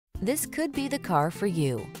This could be the car for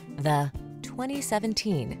you. The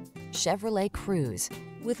 2017 Chevrolet Cruze.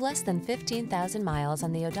 With less than 15,000 miles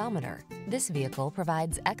on the odometer, this vehicle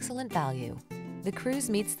provides excellent value. The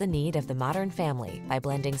Cruze meets the need of the modern family by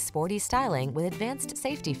blending sporty styling with advanced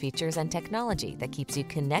safety features and technology that keeps you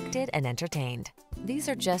connected and entertained. These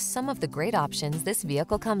are just some of the great options this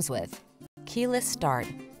vehicle comes with: keyless start,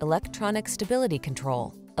 electronic stability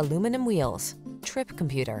control, aluminum wheels, trip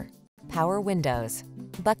computer, power windows,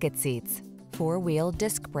 bucket seats, four-wheel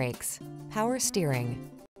disc brakes, power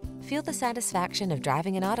steering. Feel the satisfaction of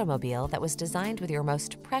driving an automobile that was designed with your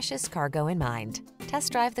most precious cargo in mind.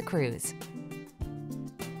 Test drive the Cruze.